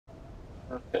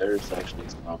Okay, there's actually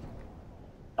some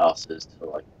houses to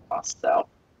like my south.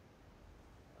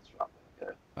 That's where I'm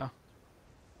gonna go. Oh,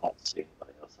 I don't see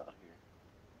anybody else out here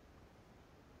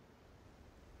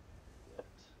yet.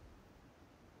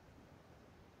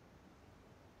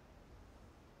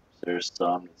 So there's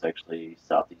some that's actually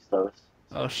southeast of us.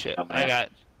 So oh if you shit. come in,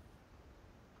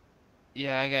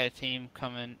 Yeah, I got a team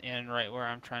coming in right where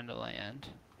I'm trying to land.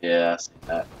 yeah, I seen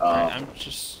that. Alright,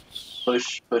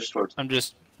 Push towards me. I'm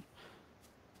just,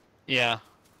 yeah.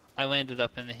 I landed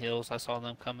up in the hills. I saw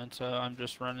them coming, so I'm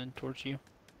just running towards you.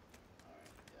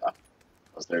 All right, yeah,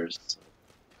 because there's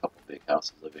a couple big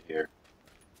houses over here.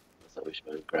 So we should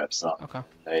go grab something. Okay. And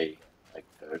they like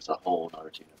there's a whole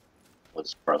another team that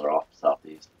was further off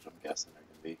southeast, which I'm guessing they're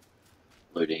gonna be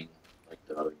looting like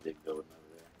the other big building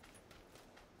over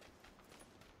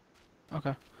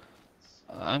there. Okay.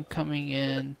 Let's I'm coming see.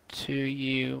 in to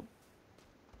you.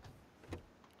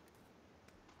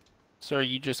 So are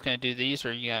you just gonna do these,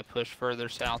 or you gonna push further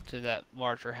south to that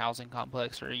larger housing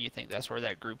complex, or you think that's where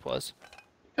that group was?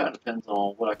 It kind of depends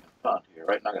on what I can find here.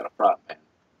 Right now I got a frying pan,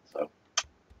 so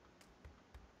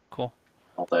Cool.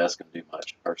 I don't think that's gonna do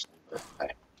much personally, but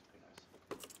hey,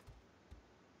 who knows?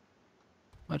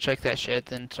 I'll check that shed,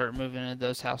 then start moving into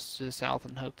those houses to the south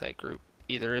and hope that group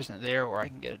either isn't there or I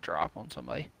can get a drop on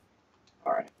somebody.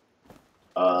 All right.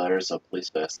 There's a police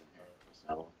vest in here. There's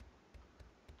another one.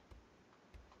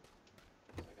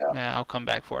 Check out. Now I'll come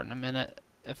back for it in a minute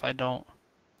if I don't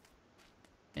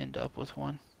end up with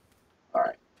one. All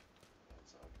right.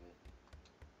 That's all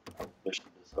good. I pushed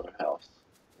into this other house.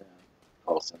 Then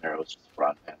all in there was just a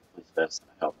frying pan, police vest,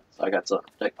 and a helmet. So I got something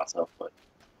to protect myself, but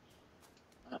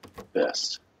not the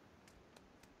best.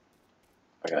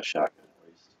 I got a shotgun at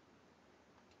least.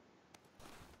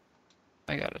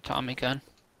 I got a Tommy gun.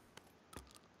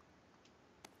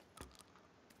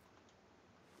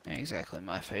 Ain't exactly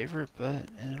my favorite, but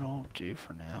it'll do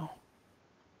for now.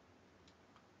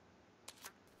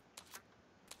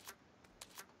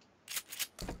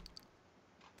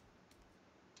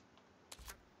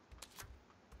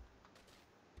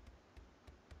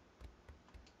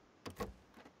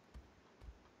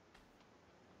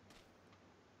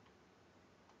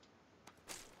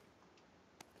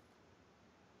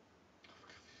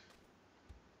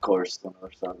 Of course, on the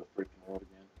other side of the freaking world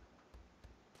again.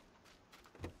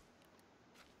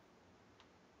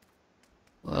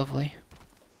 Lovely.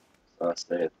 So I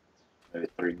stay at maybe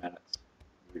 3 minutes,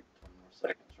 maybe 20 more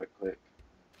seconds, right quick.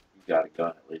 You got a gun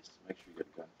at least. Make sure you get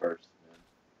a gun first,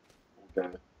 and then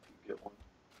we'll go. You get one.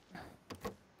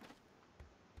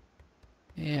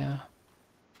 Yeah.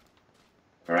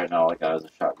 And right now, all I got is a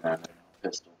shotgun and a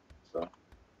pistol. So,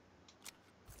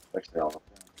 actually, all up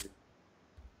down here.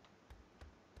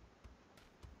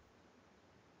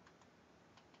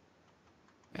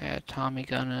 I got a Tommy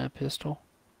gun and a pistol.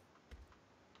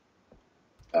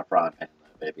 Got a frying pan in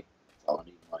that baby. That's all I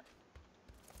need in life.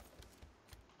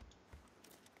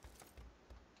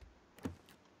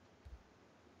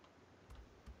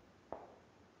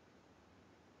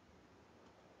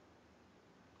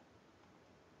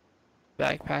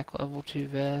 Backpack level 2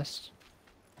 vest.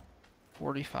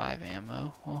 45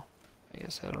 ammo. Well, I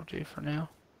guess that'll do for now.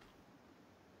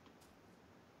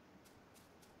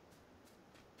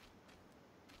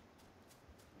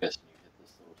 I'm guessing you hit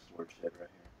this little storage shed right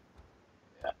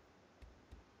here.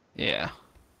 Yeah. Yeah.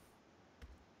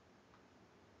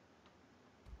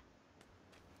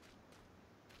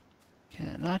 Can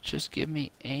it not just give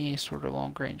me any sort of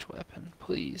long range weapon,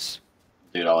 please?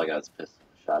 Dude, all I got is a pistol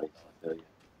and a shotty, so I feel you.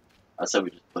 I said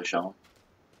we just push on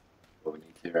what we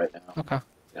need to right now. Okay.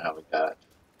 You know, we got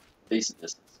decent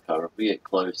distance to cover. If we get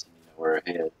close and we're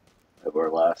ahead that we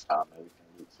were last time, maybe we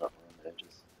can loot something around the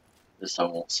edges. This time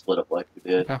we won't split up like we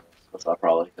did. Okay. Because I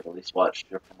probably could at least watch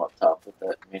you from up top with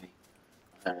that mini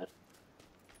I had.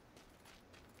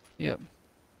 Yep.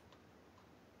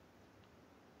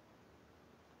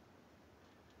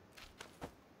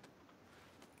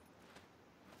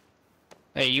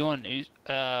 Hey, you want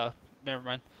never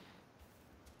mind.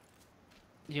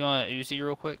 You want an Uzi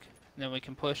real quick, and then we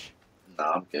can push?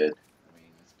 Nah, I'm good. I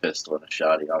mean, it's a pistol and a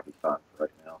shotty. I'll be fine for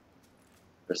right now.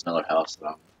 There's another house that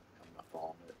I'm coming up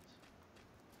on.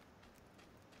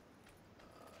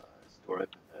 Is the door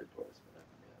open? No, the door isn't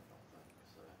open yet, I don't think.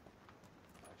 So,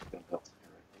 I'm actually going to bounce in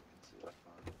here right quick and see what I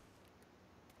find.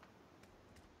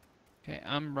 Okay,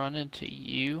 I'm running to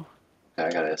you. Okay,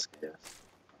 I got an SKS.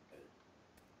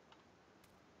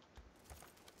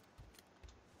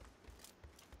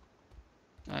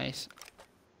 Nice.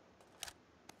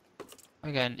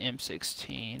 I got an M16. Oh,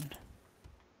 yeah,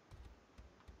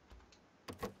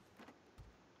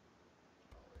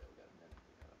 we got a minute.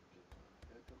 We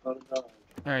got a good one. Not a dodge.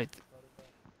 Alright,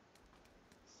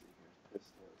 Let's see here.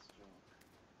 Pistol is junk.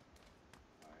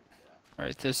 Alright, yeah.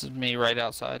 alright, this is me right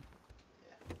outside.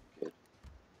 Yeah, good.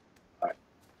 Alright.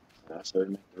 So I started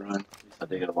to make the run. At least I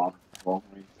did get a long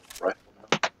range rifle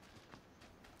now.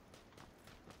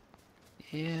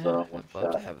 Yeah, So one I'd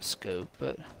love to shot. have a scope,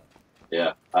 but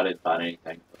Yeah, I didn't find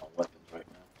anything to put on weapons right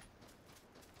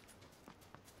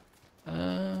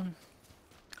now.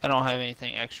 I don't have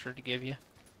anything extra to give you.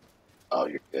 Oh,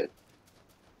 you're good.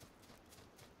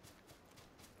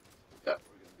 We're gonna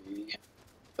be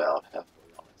about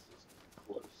halfway on this. This is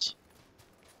close.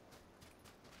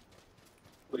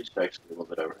 We're just actually a little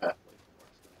bit over halfway from where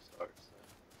it's gonna start.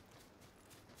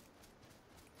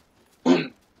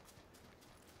 So.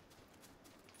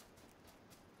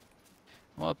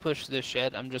 I'm gonna push this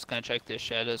shed. I'm just gonna check this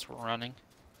shed as we're running.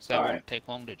 So that Alright. won't take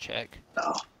long to check.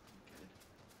 No.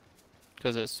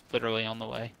 Because it's literally on the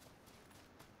way.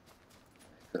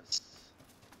 Because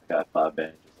I got 5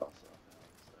 bandages also.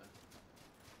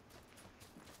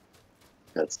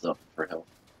 So. Got something for health.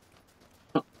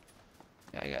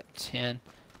 Yeah, I got 10.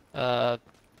 Man,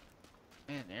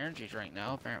 energy drink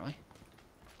now, apparently.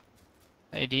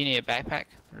 Hey, do you need a backpack?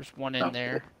 There's one in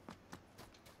there.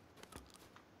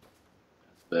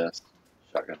 That's best.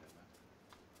 Shotgun.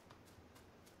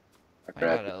 I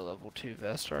got a level 2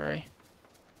 vest already.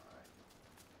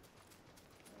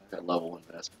 I got level 1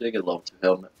 vest. I did get a level 2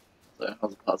 helmet. So that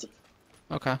was a positive.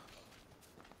 Okay.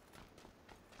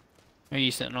 Are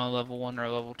you sitting on a level 1 or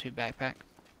a level 2 backpack?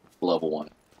 Level 1.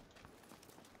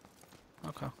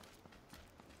 Okay.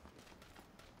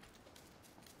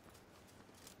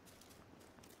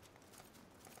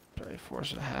 Sorry,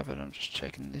 force of habit. I'm just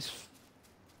checking these.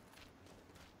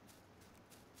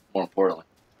 More importantly,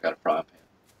 I got a frying pan.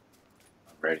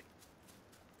 I'm ready.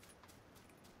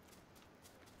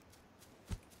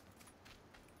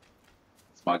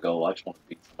 That's my goal. I just want to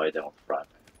beat somebody down with a frying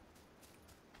pan.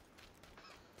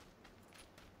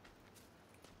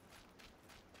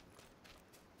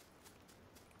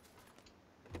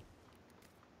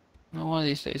 Well, one of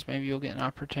these days, maybe you'll get an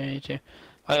opportunity to.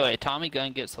 By the way, Tommy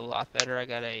gun gets a lot better. I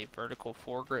got a vertical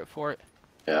foregrip for it.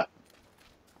 Yeah.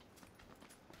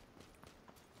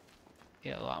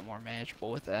 Get a lot more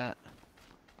manageable with that.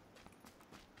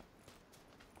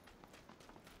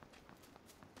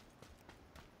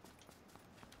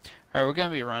 Alright, we're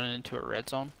gonna be running into a red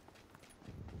zone.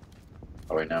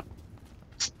 Oh, right now.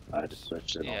 I just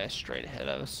switched it Yeah, on. straight ahead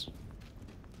of us.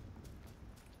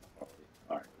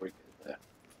 Alright, we're good there.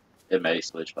 It may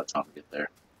switch by the time we get there.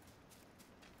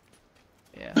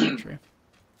 Yeah, true.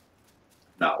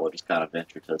 Not, we'll just kind of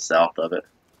venture to the south of it.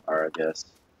 Or I guess,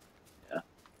 yeah,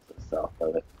 to the south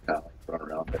of it. Kind of like run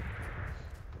around it.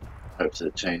 Hopes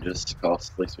it changes,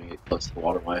 because at least we can get close to the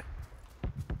waterway.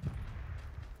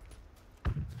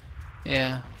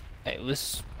 Yeah. Hey,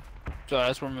 let's. So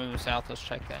as we're moving south, let's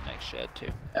check that next shed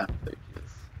too. Yeah, there he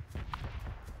is.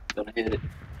 Gonna hit it.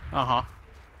 Uh-huh.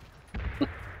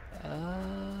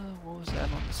 What was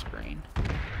that on the screen?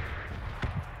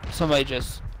 Somebody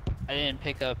just... I didn't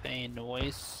pick up any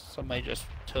noise. Somebody just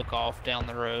took off down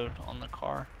the road on the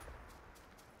car.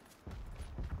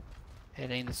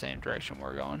 Heading the same direction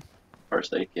we're going.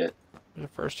 First aid kit. There's a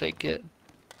first aid kit.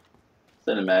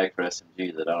 Send a mag for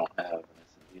SMG that I don't have an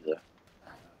SMG that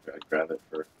I grab it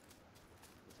for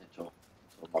potential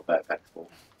until my backpack's full.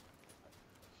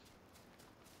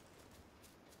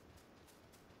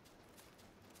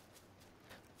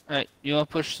 Alright, you want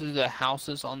to push through the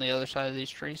houses on the other side of these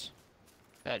trees?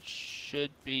 That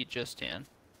should be just in.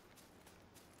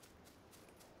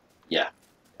 Yeah.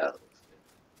 Yeah, that looks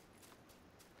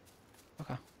good.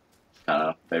 Okay. Just kind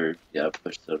of maybe, yeah,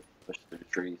 push through the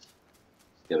trees.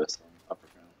 Just give us some upper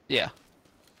ground. Yeah.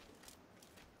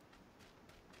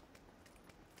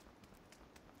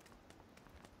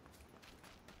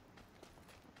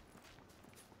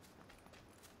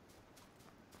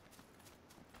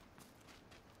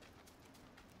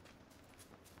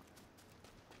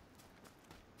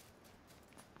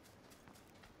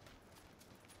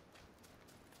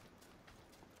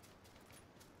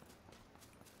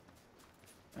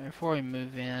 Before we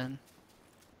move in, I'm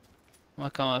gonna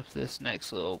come up this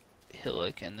next little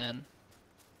hillock and then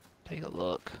take a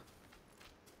look.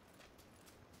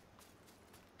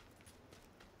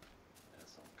 Yeah,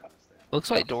 so I'm kind of staying. Looks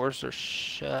like doors are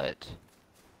shut.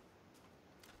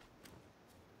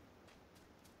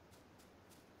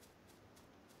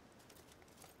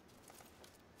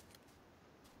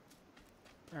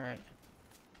 Alright.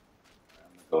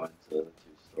 I'm going to go into the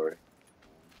 2-story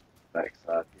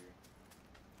backside here.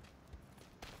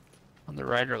 On the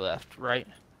right or left? Right?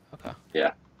 Okay.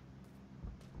 Yeah.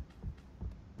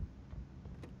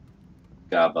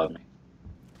 Guy above me.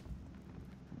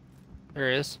 There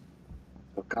is.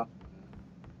 Okay.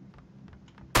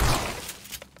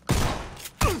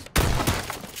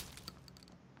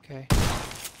 Okay.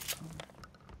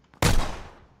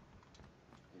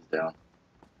 He's down.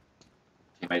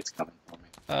 Teammates coming for me.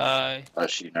 Oh,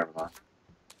 shoot, never mind.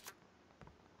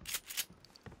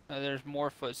 There's more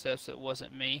footsteps that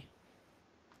wasn't me.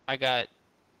 I got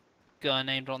gun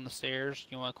aimed on the stairs.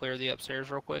 You want to clear the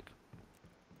upstairs real quick?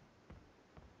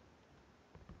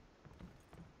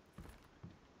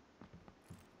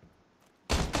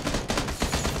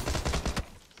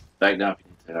 Back down if you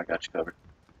need to. I got you covered.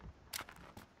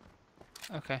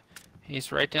 Okay.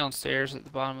 He's right downstairs at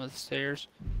the bottom of the stairs.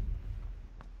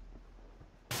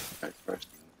 Right first.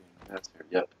 That's here.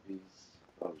 Yep, he's.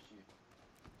 That was you.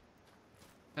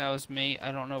 That was me.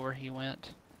 I don't know where he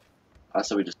went. I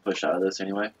said we just push out of this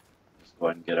anyway. Just go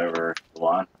ahead and get over the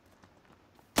line.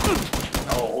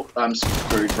 Oh, I'm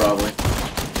screwed probably.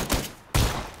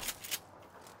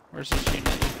 Where's he shooting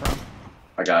at you from?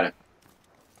 I got him.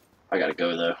 I gotta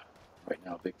go though. Right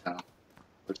now, big time.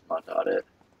 Where's my dot at? Gotta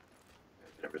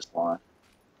get over this line.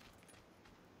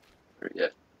 Where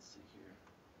yet? Let's see here.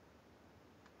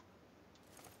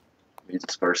 Needs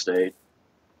his first aid.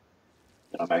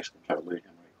 And I'm actually gonna try to loot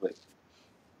him right quick.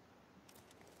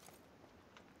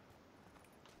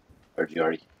 Or did you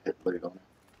already hit loot on him?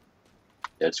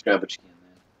 Yeah, just grab what you can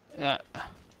then. Yeah.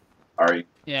 Alright.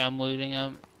 Yeah, I'm looting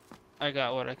him. I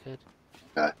got what I could.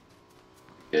 Okay.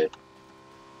 Good.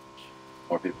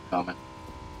 More people coming.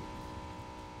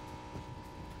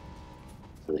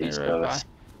 To the east of us.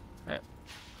 Right.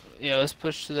 Yeah, let's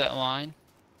push to that line.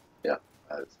 Yeah,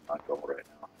 that's my goal right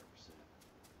now, 100%.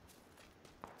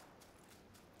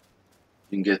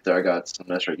 You can get there, I got some,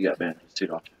 that's right, you got bandages too,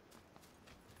 don't you?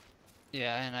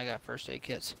 Yeah, and I got first aid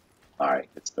kits. Alright,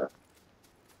 good stuff.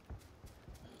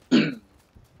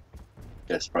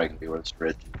 Guess probably gonna be where this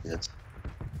red Jeep is.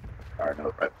 Or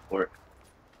no, right before it.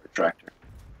 Or tractor.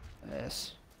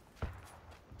 Yes.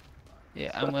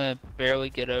 Yeah, I'm gonna barely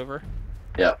get over.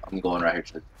 Yeah, I'm going right here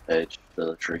to the edge of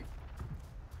the tree.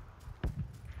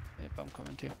 Yep, I'm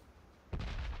coming too.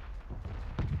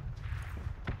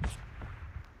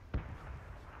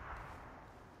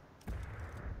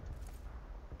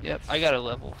 Yep, I got a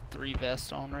level 3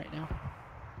 vest on right now.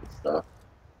 Good stuff.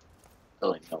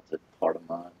 Totally melted part of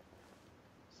mine.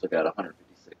 Still got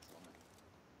 156 on it.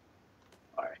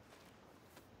 Alright.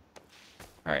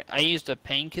 Alright, I used a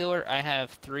painkiller. I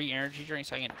have 3 energy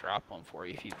drinks. I can drop one for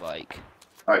you if you'd like.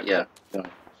 Alright, yeah. Gonna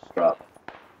just drop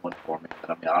one for me.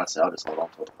 But I mean, honestly, I'll just hold on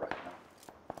to it right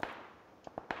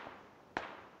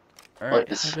now. Alright,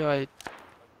 how do I...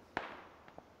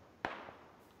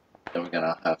 Then we're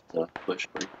gonna have to push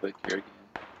pretty quick here again.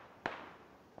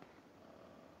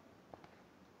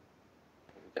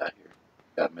 What we got here?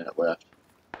 Got a minute left.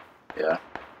 Yeah.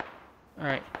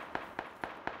 Alright.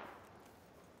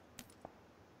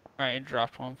 Alright, I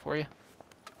dropped one for you.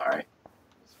 Alright.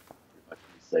 This pretty much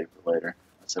be safe for later.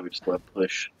 I said we just go ahead and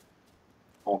push.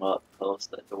 Hold up, close.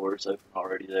 That door's open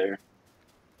already there.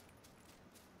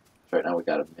 Right now we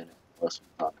got a minute unless we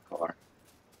find the car.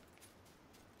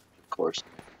 Of course.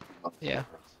 Yeah.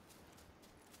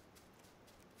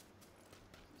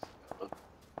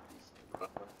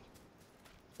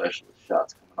 Especially with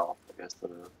shots coming off, I guess, that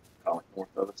are kind of like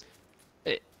north of us.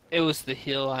 It was the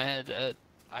hill. I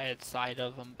had sight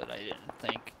of him, but I didn't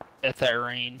think at that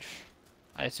range.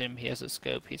 I assume he has a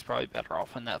scope. He's probably better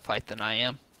off in that fight than I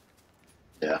am.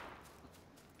 Yeah.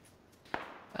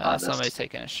 Somebody's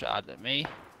taking a shot at me.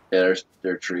 Yeah,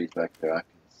 there are trees back there. I can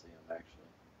see them actually.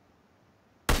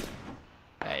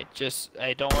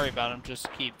 Hey, don't worry about him. Just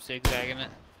keep zigzagging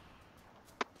it.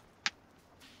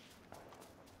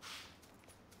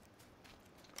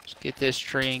 Just get this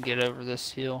tree and get over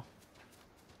this hill.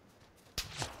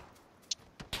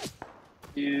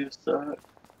 You suck.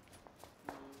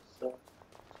 You suck.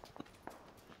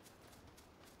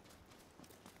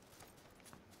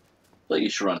 But you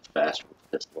should run faster with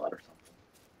the pistol out or something.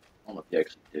 I don't know if you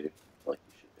actually do. I feel like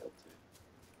you should be able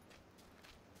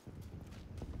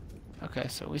to. Okay,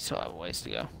 so we still have a ways to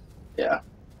go. Yeah.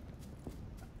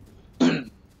 We're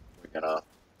gonna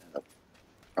end up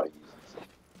probably using some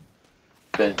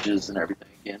bandages and everything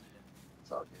again.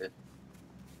 It's all good.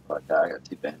 But I got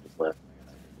 2 bandages left. And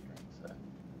I got a drink, so.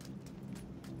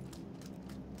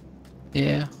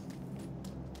 Yeah.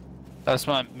 That's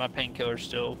my painkiller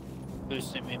still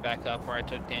boosting me back up where I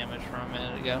took damage from a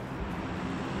minute ago.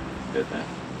 Good, man.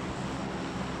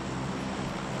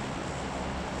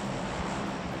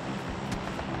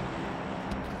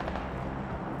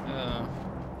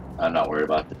 I'm not worried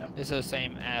about them. It's those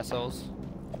same assholes.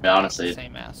 mean, honestly,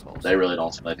 Same assholes. they really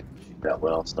don't seem like they can shoot that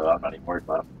well, so I'm not even worried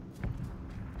about them.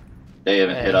 They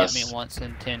haven't They hit hit me us. once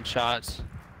in 10 shots.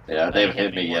 Yeah, they They haven't hit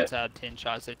hit me me yet. once out of 10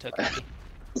 shots they took at me.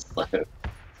 So, I feel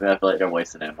like they're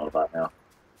wasting ammo about now.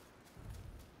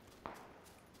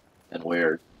 And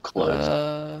we're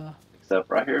close. Except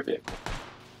right here, vehicle.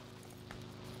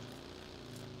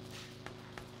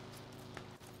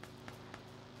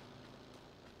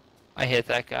 I hit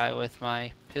that guy with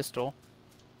my pistol.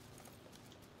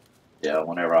 Yeah,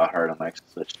 whenever I heard him, I actually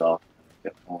switched off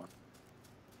and kept going.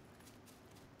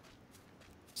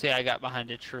 See, I got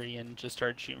behind a tree and just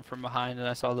started shooting from behind, and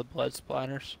I saw the blood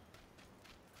splatters.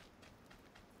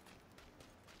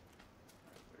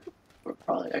 We're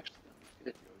probably actually going to be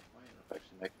good here. We might end up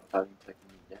actually making without even taking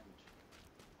any damage.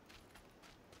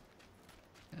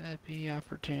 That'd be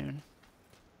opportune.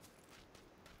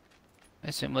 I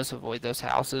assume let's avoid those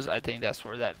houses. I think that's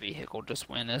where that vehicle just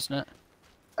went, isn't it?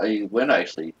 I went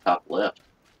actually top left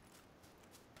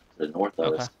to the north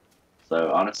of us.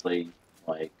 So honestly,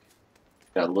 like,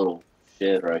 got a little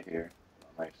shed right here.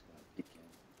 I'm actually going to peek in.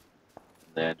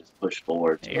 And then just push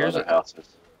forward to the other houses.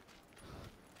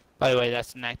 By the way,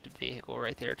 that's an active vehicle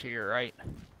right there to your right.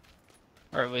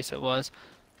 Or at least it was.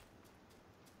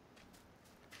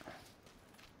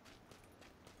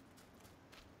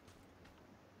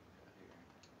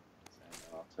 And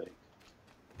I'll take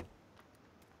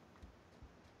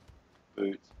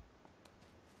boots.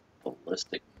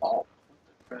 Ballistic malt. What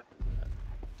the crap is that?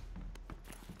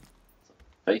 It's a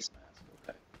face mask,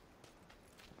 okay.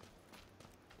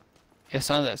 Yeah,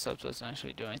 some of that stuff doesn't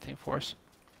actually do anything for us.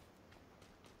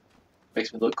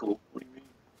 Makes me look cool. What do you mean?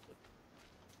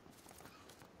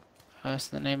 That's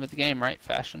the name of the game, right?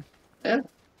 Fashion. Yeah.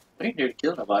 We ain't here to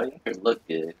kill nobody. We're here to look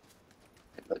good.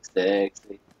 It looks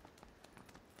sexy.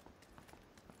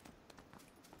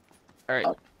 Alright.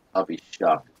 I'll be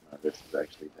shocked if none of this has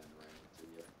actually been ran into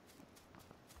yet.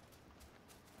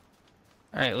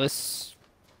 Alright, let's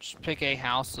just pick a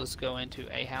house. Let's go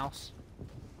into a house.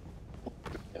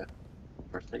 Yeah.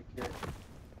 First aid kit.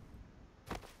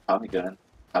 Tommy gun.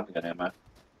 Tommy gun ammo.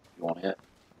 You want it?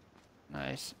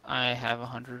 Nice. I have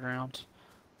 100 rounds.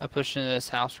 I pushed into this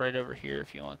house right over here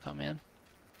if you want to come in.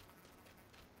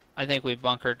 I think we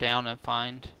bunker down and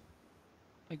find...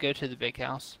 We go to the big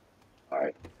house.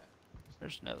 Alright.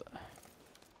 There's no...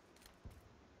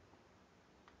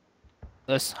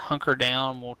 Let's hunker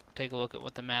down. We'll take a look at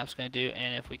what the map's going to do.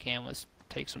 And if we can, let's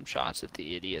take some shots at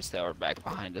the idiots that are back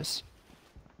behind us.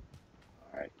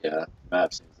 Alright, yeah. The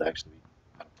map seems to actually be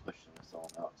kind of pushing us all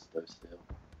out so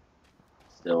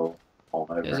still on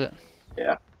over. Is it?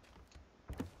 Yeah.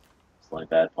 It's the only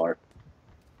bad part.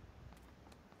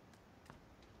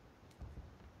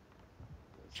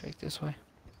 Check this way.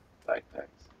 Backpacks. Crap.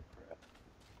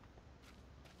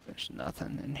 There's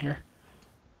nothing in here.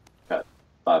 Got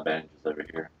 5 bandages over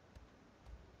here.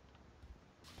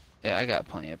 Yeah, I got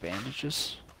plenty of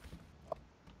bandages.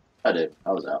 I did.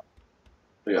 I was out.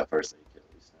 We got first aid kit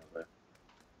at least now,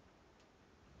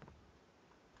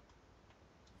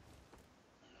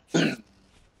 though. Use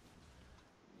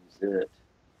it.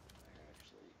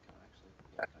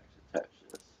 I can actually attach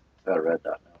this. Got a red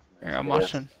dot now. Here, I'm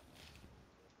watching.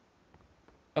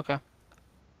 Okay.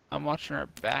 I'm watching our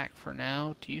back for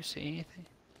now. Do you see anything?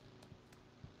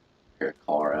 Hear a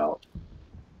car out.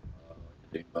 Like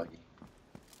a dune buggy.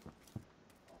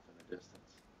 Off in the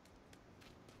distance.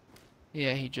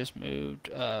 Yeah, he just moved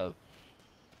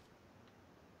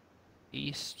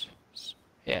east.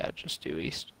 Yeah, just due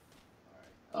east.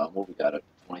 Alright. What we got up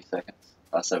to 20 seconds?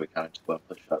 I said we kind of just want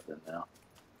to push up then now.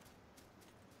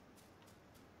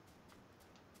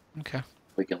 Okay.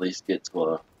 We can at least get to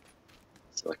a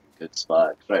good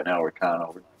spot. 'Cause right now we're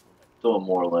doing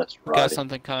more or less We right. got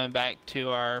something coming back to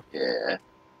our... Yeah.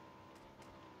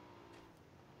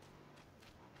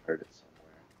 Heard it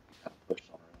somewhere. Kind of pushed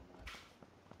on our own way.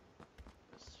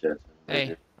 This shed's been Hey,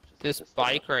 looted. this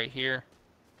bike right here.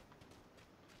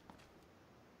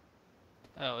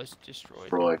 Oh, it's destroyed.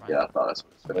 Destroyed. Yeah, I thought that's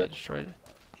what it Okay, said. destroyed it.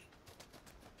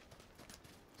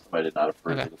 Somebody did not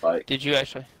approve Okay. of the bike. Did you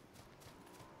actually?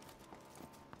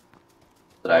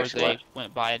 Did Or actually they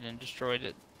went by it and destroyed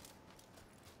it?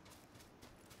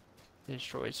 They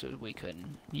destroyed so we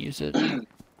couldn't use it.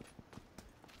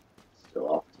 still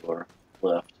off to our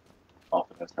left, off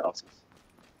in those houses.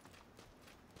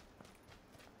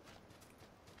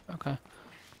 Okay.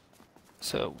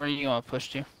 So, where are you going to push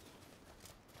to?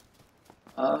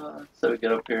 So we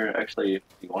get up here. Actually, if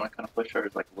you want to kind of push her,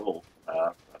 it's like a little. I'd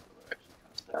rather actually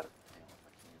kind of stab it if I can.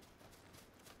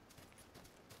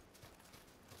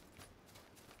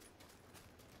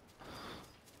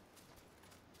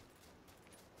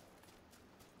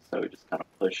 So we just kind of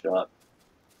push up,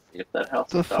 see if that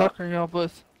house The is dark. fuck are y'all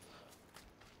both?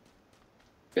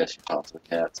 Guess you talk to the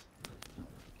cats.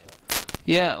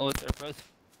 Yeah, well, they're both.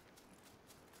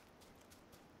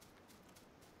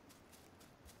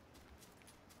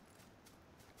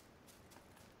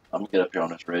 I'm gonna get up here on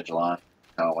this ridge line,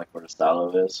 kind of like where the silo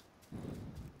is.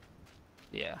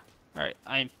 Yeah. Alright,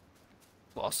 I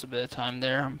lost a bit of time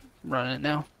there. I'm running it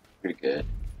now. Pretty good.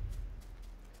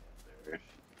 There she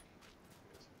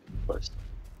is. Close to me.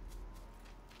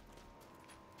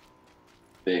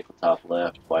 Vehicle top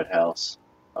left, White House.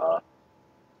 What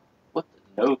the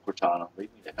no, Cortana? Leave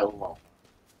me the hell alone.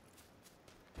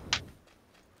 It's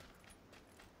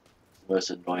the most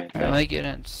annoying thing. Alright, let me get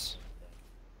in.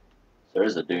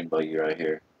 There's a dune buggy right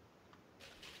here.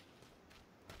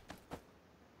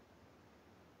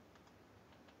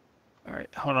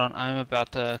 Alright, hold on. I'm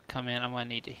about to come in. I'm gonna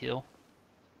need to heal.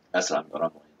 That's what I'm going.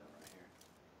 I'm laying down right here.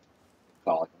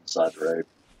 Kind of like on the side of the road,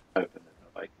 hoping that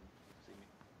nobody can see me.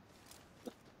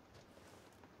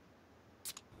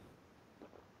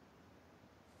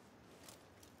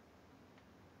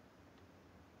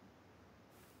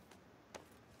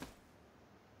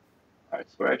 Alright,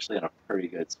 so we're actually in a pretty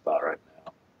good spot right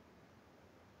now.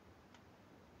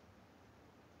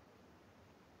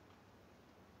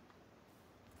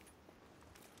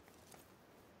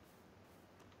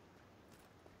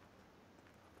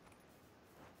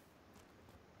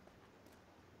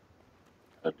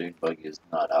 A dune buggy is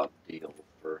not ideal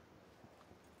for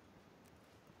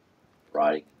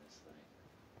riding in this thing.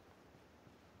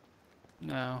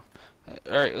 No.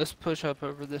 Alright, let's push up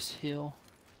over this hill.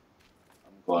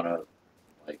 I'm going up,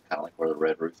 like, kind of like where the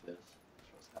red roof is. That's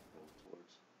what it's kind of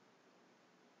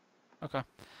going towards. Okay.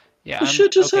 Yeah, Oh,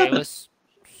 shit just okay, happened. let's.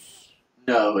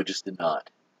 No, it just did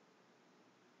not.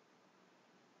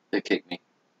 It kicked me.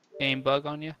 Game bug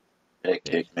on you? It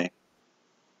kicked me.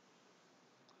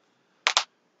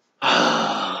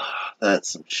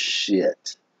 That's some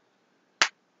shit.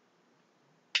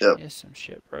 Yep. Yeah, some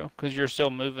shit, bro. Because you're still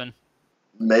moving.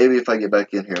 Maybe if I get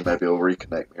back in here, maybe it'll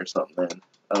reconnect me or something then.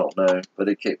 I don't know. But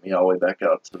it kicked me all the way back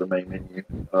out to the main menu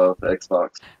of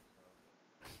Xbox.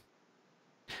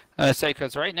 I say,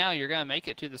 because right now you're going to make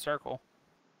it to the circle.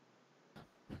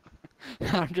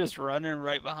 I'm just running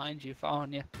right behind you,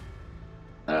 following you.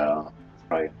 No, it's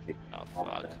probably going to kick me Oh, all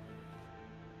fuck. day.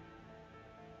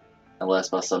 Unless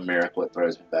by some miracle it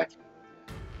throws me back in with you.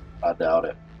 I doubt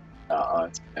it.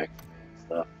 It's connecting me and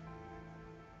stuff.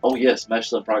 Oh yes, match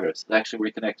still in progress. It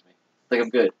actually reconnects me. I think I'm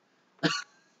good.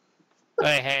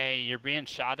 Hey, you're being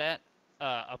shot at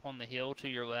up on the hill to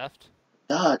your left.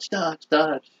 Dodge, dodge,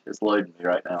 dodge. It's loading me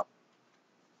right now.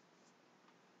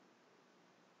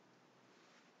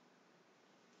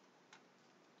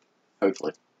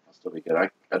 Hopefully, I'll still be good. I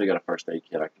do got a first aid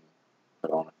kit I can put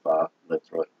on if I live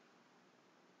through it.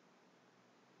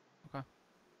 Okay.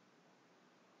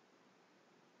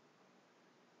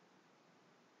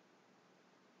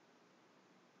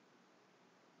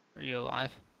 Are you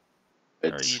alive? Or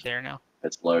are you there now?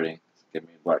 It's loading. It's giving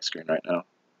me a black screen right now.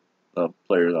 The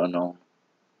player is unknown.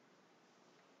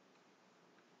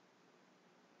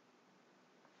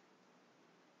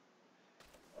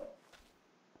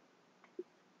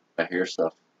 I hear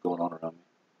stuff going on around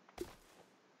me.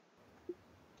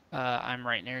 I'm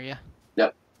right near you.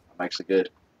 Yep, I'm actually good.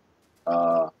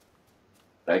 It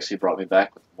actually brought me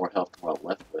back with more health than what I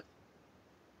left with.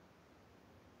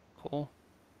 Cool.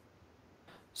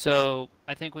 So,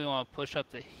 I think we want to push up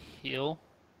the hill.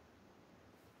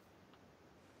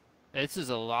 This is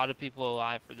a lot of people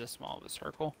alive for this small of a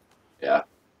circle. Yeah.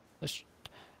 Let's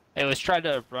try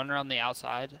to run around the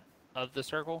outside of the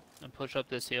circle and push up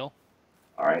this hill.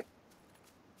 Alright.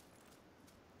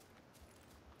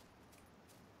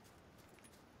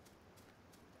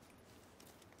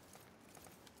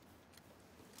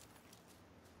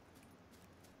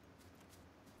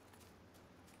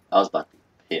 I was about to be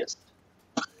pissed.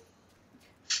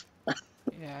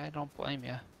 Yeah, I don't blame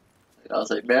you. I was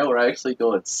like, man, we're actually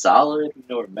going solid. You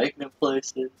know, we're making it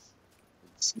places.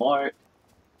 It's smart.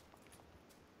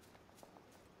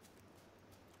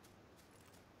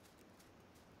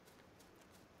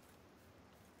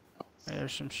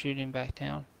 There's some shooting back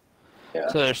down. Yeah.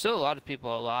 So there's still a lot of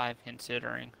people alive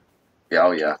considering. Yeah,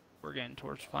 oh yeah. We're getting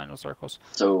towards final circles.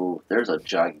 So there's a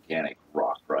gigantic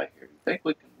rock right here. You think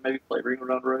we can maybe play Ring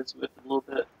Around Roads with it a little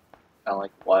bit? Kind of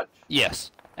like watch.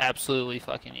 Yes, absolutely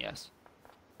fucking yes.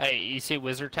 Hey, you see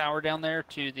Wizard Tower down there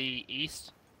to the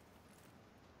east?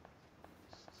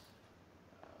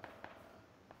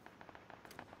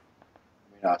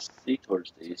 I mean, I see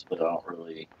towards the east, but I don't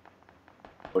really.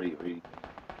 What do you mean?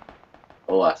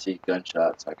 Oh, I see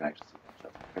gunshots. I can actually see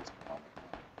gunshots.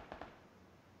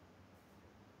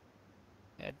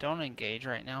 don't engage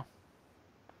right now.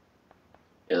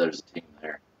 Yeah, there's a team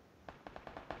there.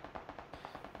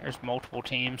 There's multiple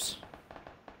teams.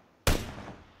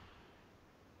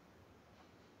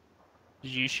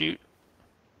 Did you shoot?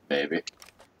 Maybe.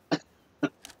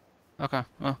 Okay,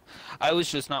 well, I was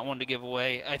just not one to give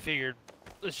away. I figured,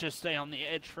 let's just stay on the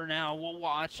edge for now. We'll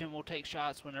watch and we'll take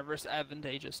shots whenever it's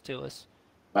advantageous to us.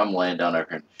 I'm laying down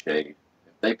over in the shade.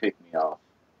 If they pick me off,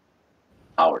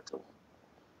 power to them.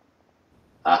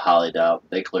 I highly doubt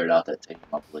they cleared out that team.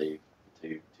 I believe the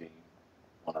two team.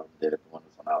 One of them did. One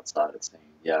was on outside. It seemed.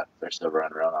 Yeah, they're still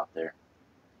running around out there.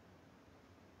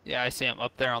 Yeah, I see them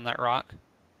up there on that rock.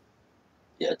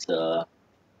 Yeah, it's what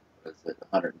is it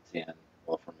 110?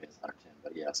 Well, for me it's 110,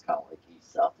 but yeah, it's kind of like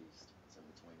east southeast. It's in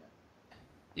between it.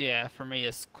 Yeah, for me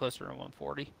it's closer to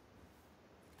 140.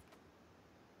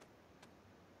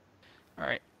 All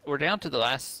right, we're down to the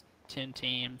last 10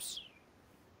 teams.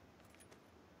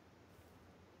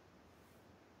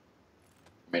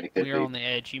 I mean, it could We are be. on the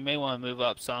edge. You may want to move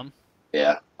up some.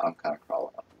 Yeah, I'm kind of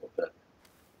crawling up a little bit.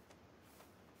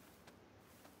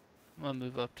 I'm gonna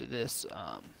move up to this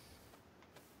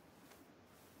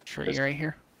tree right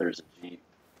here. There's a Jeep,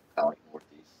 kind of like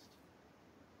northeast.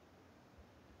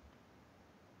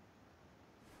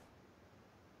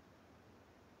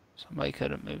 Somebody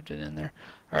could have moved it in there.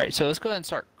 All right, so let's go ahead and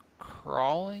start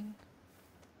crawling.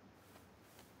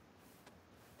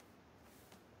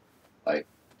 Like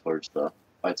towards the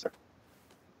white circle.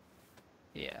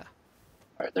 Yeah.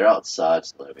 Alright, they're outside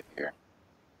still over here.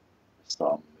 I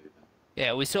saw them moving.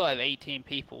 Yeah, we still have 18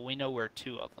 people. We know where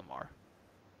 2 of them are.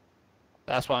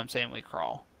 That's why I'm saying we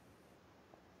crawl.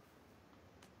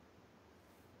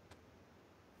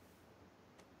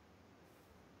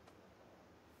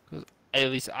 Because at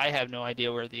least I have no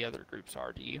idea where the other groups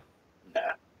are. Do you?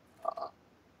 Nah.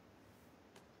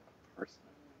 Person.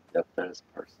 Yep, there's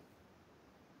a person.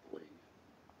 I believe.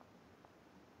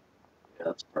 Yeah,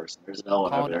 that's a person. There's no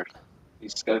one over there.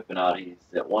 He's scoping out. He's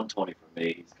at 120 from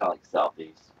me. He's kind of like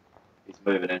southeast. He's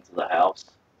moving into the house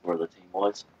where the team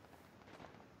was.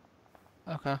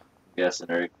 Okay. I'm guessing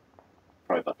they're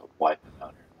probably about to wipe him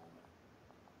out here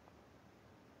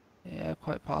in a moment. Yeah,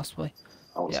 quite possibly.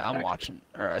 I'm watching.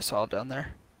 Or I saw it down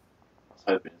there. I was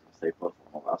hoping he was going to stay put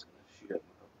for him. I was going to shoot at him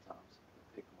a couple times.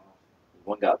 Pick him off. There's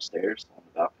one guy upstairs on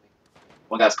the balcony.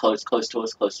 One guy's close to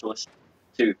us.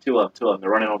 Two of them. They're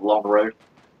running along the road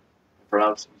in front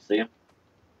of us. You see him?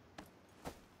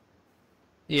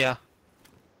 Yeah.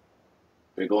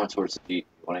 We're going towards the Jeep.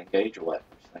 You want to engage or what?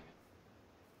 What you thinking?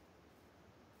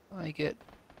 I get.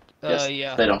 Yes.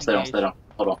 Yeah. Stay down.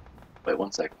 Hold on. Wait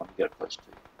 1 second. Let me get a push too.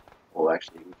 Well,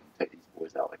 actually, we can take these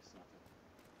boys out like something.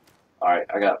 Alright,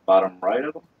 I got bottom right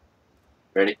of them.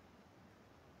 Ready?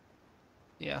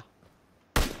 Yeah.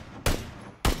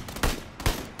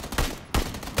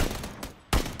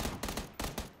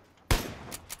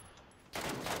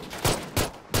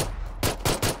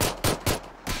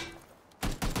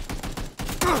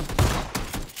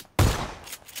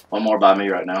 One more by me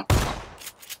right now.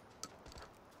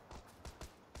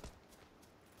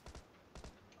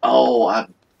 Oh, I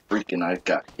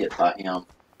got hit by him.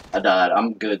 I died.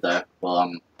 I'm good though.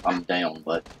 Well, I'm down,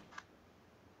 but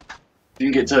if you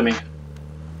can get to me,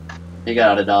 he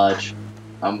got out of dodge.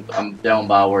 I'm down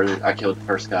by where I killed the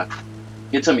first guy.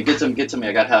 Get to me.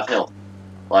 I got half health.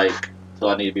 Like, so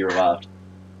I need to be revived.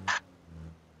 I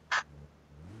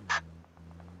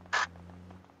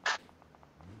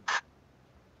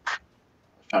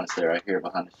was trying to stay right here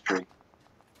behind this tree.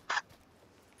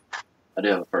 I do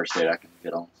have a first aid I can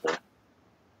get on, so.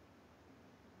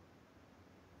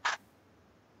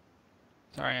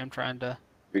 Sorry, I'm trying to.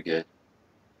 You're good.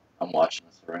 I'm watching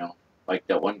this around. Like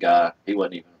that one guy, he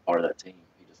wasn't even a part of that team.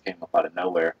 He just came up out of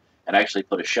nowhere and actually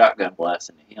put a shotgun blast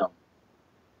into him.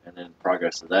 And then the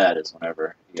progress of that is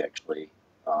whenever he actually,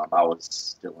 I was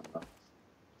still in the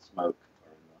smoke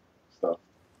or in the stuff.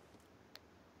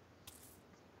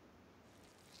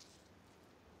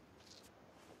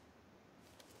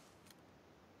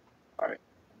 Alright,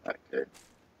 not good.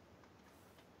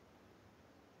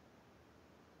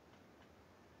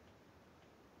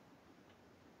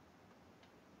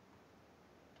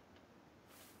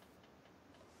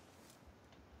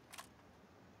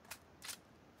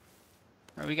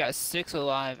 All right, we got 6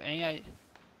 alive.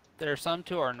 There are some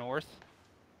to our north.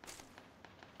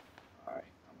 Alright,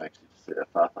 I'm actually just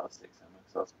at 5.56 ammo,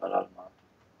 so that's about out of my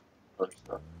other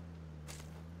stuff.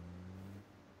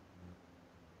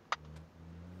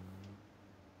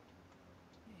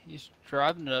 He's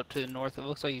driving it up to the north. It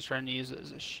looks like he's trying to use it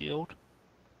as a shield.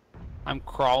 I'm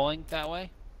crawling that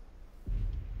way.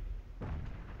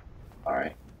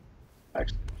 Alright.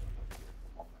 Actually, jump up here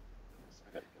for a moment.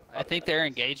 I gotta go. I think they're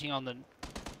engaging on the... Is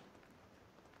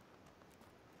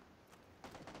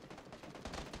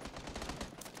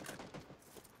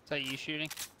that you shooting?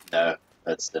 No,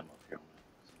 that's them up here,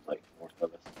 like north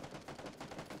of us.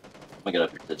 I'm gonna get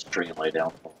up here to this tree and lay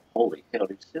down. Oh, holy hell,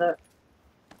 did you see that?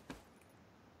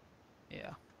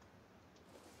 Yeah.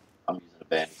 I'm using a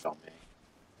bandage on me.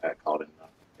 I got caught in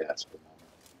the gas for a moment.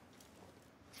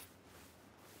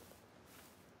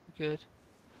 Good.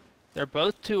 They're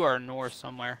both to our north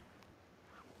somewhere.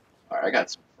 Alright, I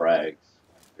got some frags. I can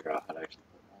figure out how to actually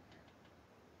put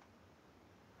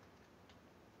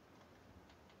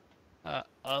them on here.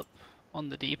 Up on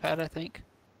the D-pad, I think.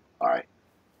 Alright.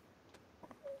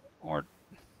 Or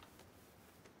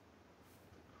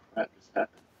That just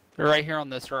happened. they're right here on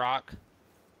this rock.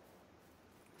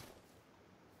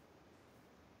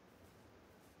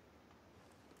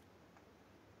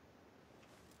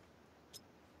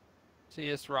 See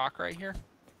this rock right here?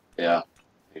 Yeah.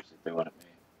 Usually they went at me.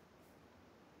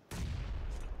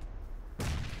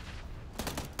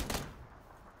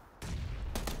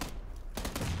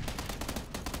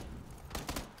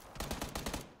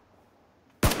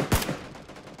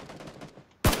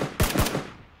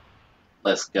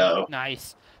 Let's go.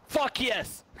 Nice. Fuck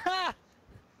yes! Ha!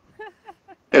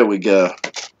 Here we go.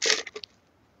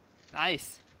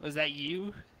 Nice. Was that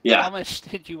you? Yeah. How much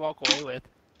did you walk away with?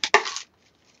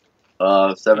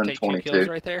 You take 2 kills 722.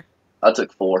 right there? I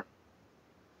took 4.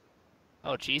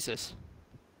 Oh Jesus!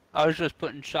 I was just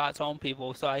putting shots on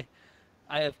people, so I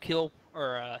have kill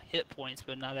or hit points,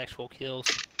 but not actual kills.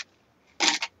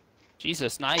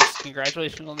 Jesus, nice!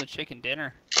 Congratulations on the chicken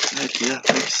dinner. Thank you,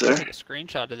 sir. Take a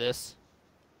screenshot of this.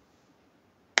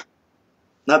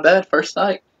 Not bad, first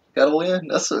night. Got a win.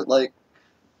 That's what, like,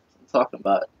 I'm talking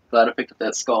about. Glad I picked up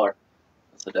that scar.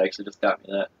 That's what actually just got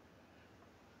me that.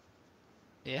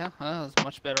 Yeah, that was a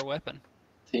much better weapon.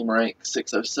 Team rank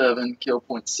 607, kill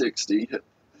point 60,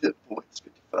 hit points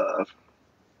 55.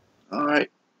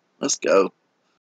 Alright, let's go.